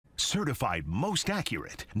certified most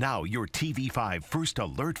accurate. Now your TV5 First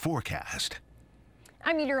Alert forecast.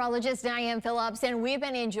 I'm meteorologist Diane Philips, and we've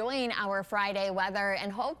been enjoying our Friday weather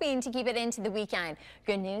and hoping to keep it into the weekend.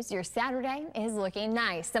 Good news, your Saturday is looking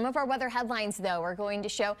nice. Some of our weather headlines, though, are going to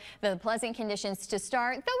show the pleasant conditions to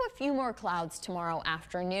start, though a few more clouds tomorrow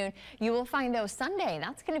afternoon. You will find, though, Sunday,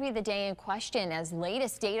 that's going to be the day in question, as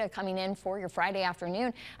latest data coming in for your Friday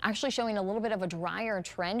afternoon actually showing a little bit of a drier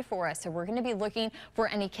trend for us. So we're going to be looking for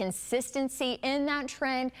any consistency in that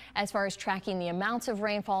trend as far as tracking the amounts of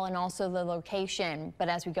rainfall and also the location. But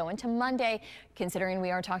as we go into Monday, considering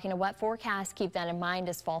we are talking a wet forecast, keep that in mind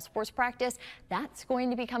as fall sports practice. That's going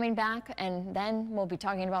to be coming back, and then we'll be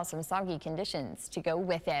talking about some soggy conditions to go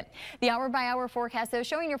with it. The hour-by-hour forecast, though,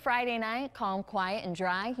 showing your Friday night calm, quiet, and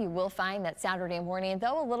dry. You will find that Saturday morning,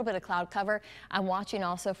 though, a little bit of cloud cover. I'm watching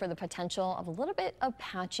also for the potential of a little bit of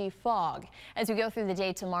patchy fog. As we go through the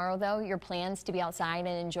day tomorrow, though, your plans to be outside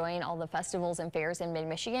and enjoying all the festivals and fairs in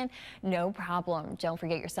mid-Michigan, no problem. Don't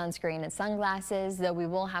forget your sunscreen and sunglasses. Though we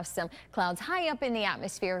will have some clouds high up in the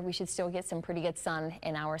atmosphere, we should still get some pretty good sun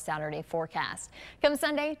in our Saturday forecast. Come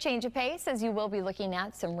Sunday, change of pace, as you will be looking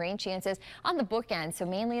at some rain chances on the bookend. So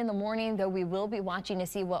mainly in the morning, though we will be watching to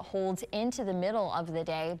see what holds into the middle of the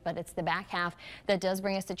day, but it's the back half that does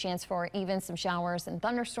bring us a chance for even some showers and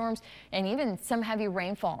thunderstorms and even some heavy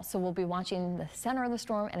rainfall. So we'll be watching the center of the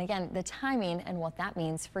storm and again, the timing and what that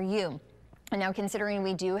means for you. And now, considering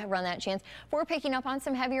we do run that chance for picking up on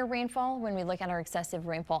some heavier rainfall, when we look at our excessive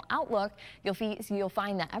rainfall outlook, you'll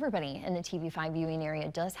find that everybody in the TV5 viewing area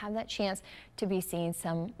does have that chance to be seeing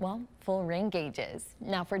some, well, full rain gauges.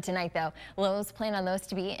 Now for tonight, though, lows plan on those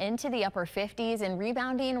to be into the upper 50s and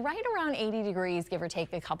rebounding right around 80 degrees, give or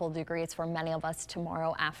take a couple degrees for many of us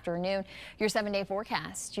tomorrow afternoon. Your 7-day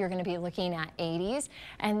forecast, you're going to be looking at 80s.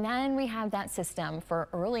 And then we have that system for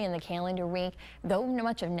early in the calendar week. Though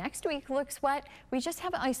much of next week looks wet, we just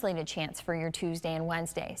have an isolated chance for your Tuesday and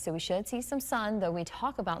Wednesday. So we should see some sun, though we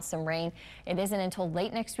talk about some rain. It isn't until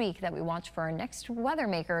late next week that we watch for our next weather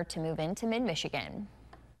maker to move into mid-Michigan.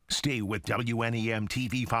 Stay with WNEM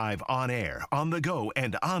TV5 on air, on the go,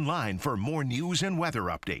 and online for more news and weather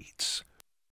updates.